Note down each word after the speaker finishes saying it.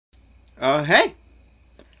Hey,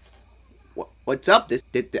 what's up?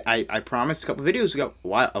 I promised a couple videos ago,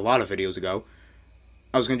 a lot of videos ago,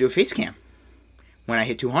 I was gonna do a face cam when I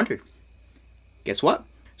hit 200. Guess what?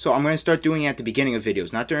 So I'm gonna start doing it at the beginning of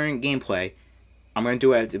videos, not during gameplay. I'm gonna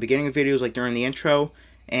do it at the beginning of videos, like during the intro,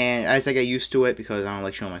 and as I get used to it, because I don't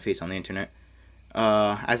like showing my face on the internet.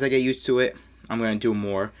 As I get used to it, I'm gonna do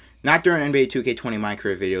more. Not during NBA 2K20 My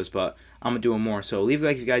Career videos, but I'm gonna do more. So leave a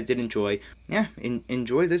like if you guys did enjoy. Yeah,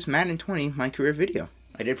 enjoy this Madden 20 My Career video.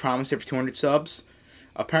 I did promise it for 200 subs.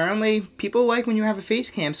 Apparently, people like when you have a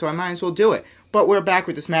face cam, so I might as well do it. But we're back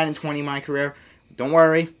with this Madden 20 My Career. Don't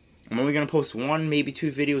worry, I'm only gonna post 1, maybe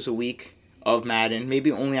 2 videos a week of Madden.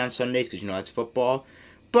 Maybe only on Sundays, because you know that's football.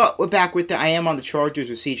 But we're back with it. I am on the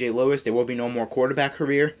Chargers with CJ Lewis. There will be no more quarterback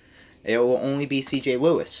career. It will only be CJ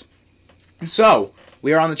Lewis. So,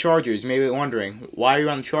 we are on the Chargers. You may be wondering, why are you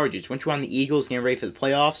on the Chargers? Weren't you on the Eagles getting ready for the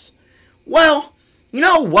playoffs? Well, you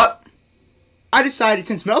know what? I decided,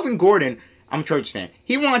 since Melvin Gordon, I'm a Chargers fan,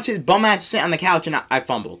 he wants his bum ass to sit on the couch, and I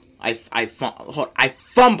fumbled. I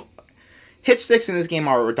fumbled. Hit sticks in this game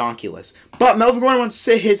are redonkulous. But Melvin Gordon wants to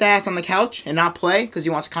sit his ass on the couch and not play because he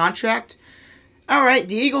wants a contract. Alright,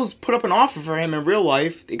 the Eagles put up an offer for him in real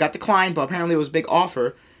life. It got declined, but apparently it was a big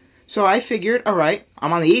offer. So I figured, alright,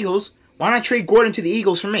 I'm on the Eagles. Why not trade Gordon to the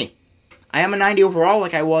Eagles for me? I am a 90 overall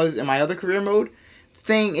like I was in my other career mode.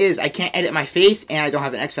 Thing is, I can't edit my face and I don't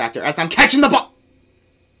have an X Factor as I'm catching the ball.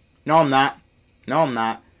 No, I'm not. No, I'm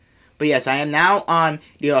not. But yes, I am now on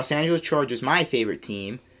the Los Angeles Chargers, my favorite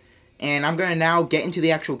team. And I'm going to now get into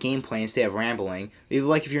the actual gameplay instead of rambling. Leave a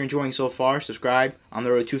like if you're enjoying so far. Subscribe on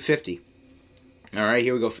the road to 250. Alright,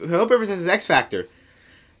 here we go. Philip Rivers has his X Factor.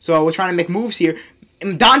 So we're trying to make moves here.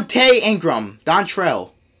 Dante Ingram.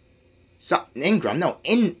 Dontrell. Ingram. No,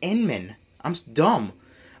 Inman. I'm dumb.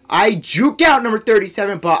 I juke out number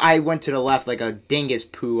 37, but I went to the left like a dingus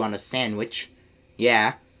poo on a sandwich.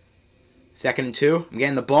 Yeah. 2nd and 2. I'm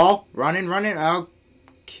getting the ball. Running.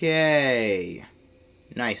 Okay.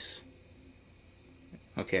 Nice.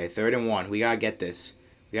 Okay, 3rd and 1. We gotta get this.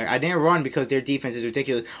 I didn't run because their defense is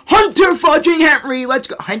ridiculous. Hunter fudging Henry! Let's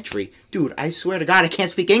go. Henry. Dude, I swear to God, I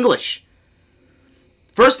can't speak English.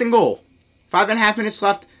 1st and goal. 5.5 minutes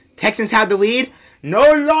left. Texans have the lead.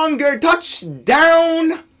 No longer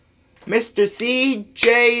touchdown. Mr.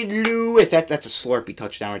 C.J. Lewis. That's a slurpy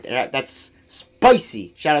touchdown right there. That's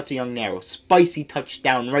spicy. Shout out to Young Narrow. Spicy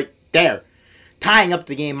touchdown right there. Tying up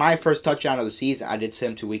the game. My first touchdown of the season. I did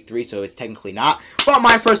sim to week 3, so it's technically not. But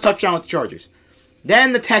my first touchdown with the Chargers.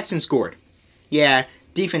 Then the Texans scored. Yeah,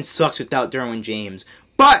 defense sucks without Derwin James.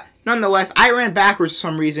 But, nonetheless, I ran backwards for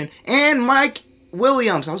some reason. And Mike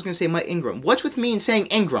Williams. I was going to say Mike Ingram. What's with me in saying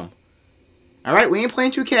Ingram? Alright, we ain't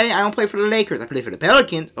playing 2K. I don't play for the Lakers. I play for the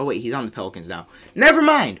Pelicans. Oh, wait, he's on the Pelicans now. Never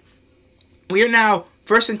mind. We are now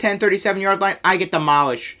 1st and 10, 37-yard line. I get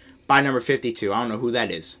demolished by number 52. I don't know who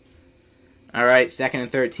that is. Alright, 2nd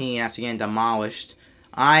and 13 after getting demolished.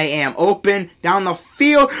 I am open down the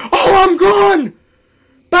field. Oh, I'm gone!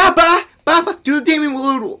 Bye-bye. Bye-bye. Do the Damian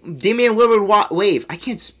Lillard wave. I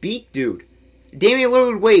can't speak, dude. Damian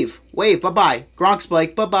Lillard wave. Wave. Bye-bye. Gronk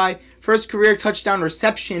spike. Bye-bye. First career touchdown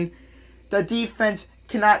reception. The defense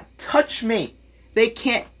cannot touch me. They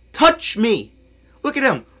can't touch me. Look at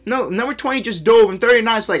him. No, number 20 just dove, and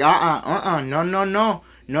 39 is like, no,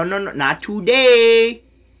 not today.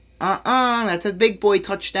 That's a big boy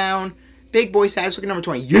touchdown. Big boy size. Look at number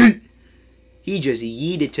 20. Yeet. He just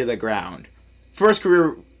yeeted to the ground. First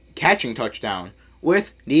career catching touchdown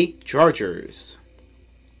with the Chargers.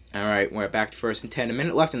 Alright, we're back to 1st and 10. A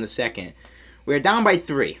minute left in the second. We're down by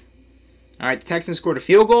 3. Alright, the Texans scored a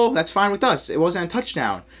field goal. That's fine with us. It wasn't a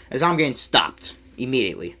touchdown, as I'm getting stopped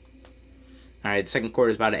immediately. Alright, the second quarter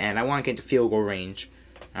is about to end. I want to get into field goal range.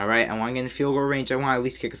 Alright, I want to get into field goal range. I want to at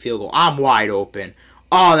least kick a field goal. I'm wide open.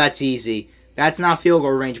 Oh, that's easy. That's not field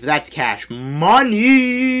goal range, but that's cash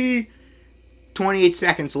money. 28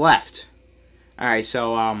 seconds left. Alright,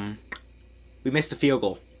 so, we missed the field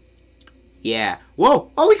goal. Yeah. Whoa!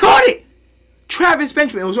 Oh, we caught it! Travis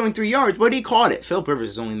Benjamin. It was only 3 yards, but he caught it. Philip Rivers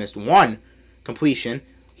has only missed 1 completion.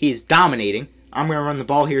 He is dominating. I'm going to run the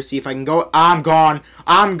ball here, see if I can go. I'm gone.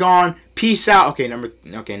 I'm gone. Peace out. Okay, number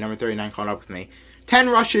 39 caught up with me. 10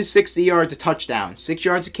 rushes, 60 yards, a touchdown. 6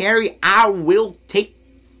 yards a carry. I will take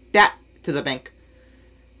that to the bank.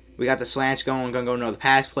 We got the slants going. I'm going to go another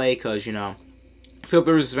pass play because, you know, Philip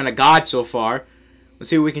Rivers has been a god so far. Let's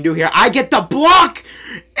see what we can do here. I get the block!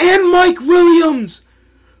 And Mike Williams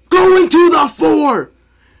going to the 4.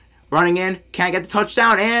 Running in. Can't get the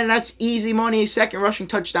touchdown. And that's easy money. 2nd rushing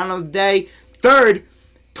touchdown of the day. 3rd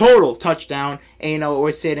total touchdown. And you know what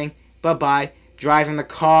we're sitting. Bye-bye. Driving the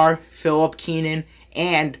car. Philip Keenan.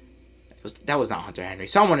 And That was not Hunter Henry.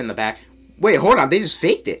 Someone in the back. Wait, hold on. They just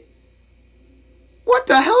faked it. What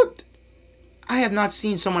the hell? I have not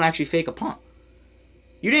seen someone actually fake a punt.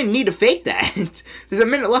 You didn't need to fake that. There's a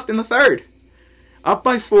minute left in the third. Up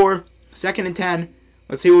by 4. 2nd and 10.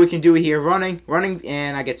 Let's see what we can do here. Running,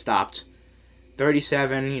 and I get stopped.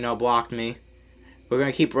 37, blocked me. We're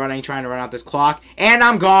going to keep running, trying to run out this clock. And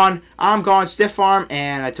I'm gone. Stiff arm,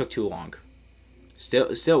 and I took too long.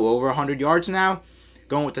 Still over 100 yards now.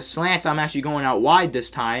 Going with the slants. I'm actually going out wide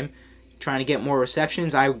this time. Trying to get more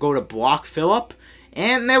receptions. I go to block Phillip.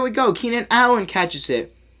 And there we go. Keenan Allen catches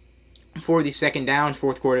it for the 2nd down.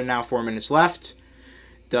 4th quarter now. 4 minutes left.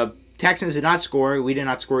 The Texans did not score. We did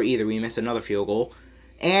not score either. We missed another field goal.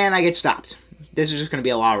 And I get stopped. This is just going to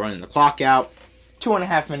be a lot of running the clock out.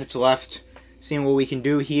 2.5 minutes left. Seeing what we can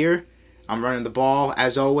do here. I'm running the ball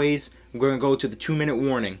as always. I'm going to go to the 2-minute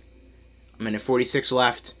warning. A minute 46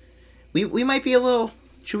 left. We might be a little...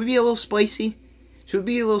 Should we be a little spicy? Should we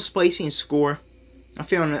be a little spicy and score? I'm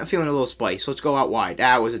feeling a little spice. Let's go out wide.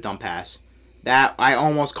 That was a dumb pass. That I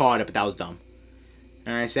almost caught it, but that was dumb.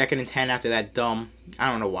 Alright, 2nd and 10 after that dumb.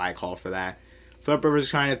 I don't know why I called for that. Phillip Rivers is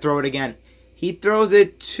trying to throw it again. He throws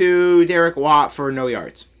it to Derek Watt for no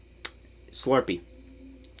yards. Slurpee.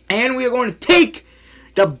 And we are going to take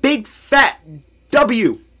the big fat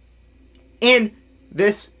W in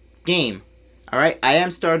this game. Alright, I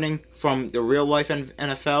am starting from the real life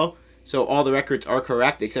NFL. So all the records are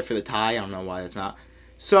correct except for the tie. I don't know why that's not.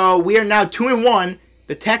 So we are now 2-1.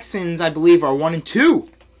 The Texans, I believe, are 1-2.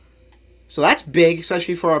 So that's big,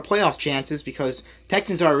 especially for our playoff chances, because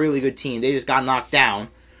Texans are a really good team. They just got knocked down.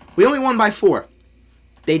 We only won by 4.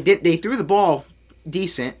 They threw the ball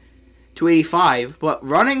decent, 285, but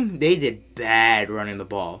running, they did bad running the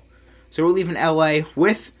ball. So we're leaving LA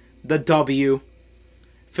with the W.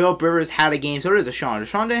 Phillip Rivers had a game. So did Deshaun.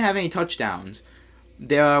 Deshaun didn't have any touchdowns.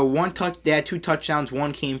 They had 2 touchdowns.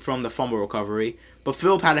 1 came from the fumble recovery. But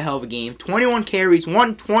Phillip had a hell of a game. 21 carries,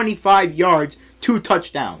 125 yards, 2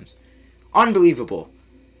 touchdowns. Unbelievable.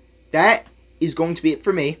 That is going to be it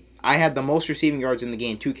for me. I had the most receiving yards in the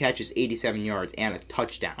game. 2 catches, 87 yards, and a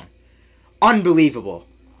touchdown. Unbelievable.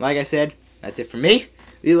 Like I said, that's it for me.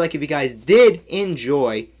 Leave a like if you guys did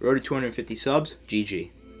enjoy. Road to 250 subs.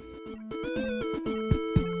 GG.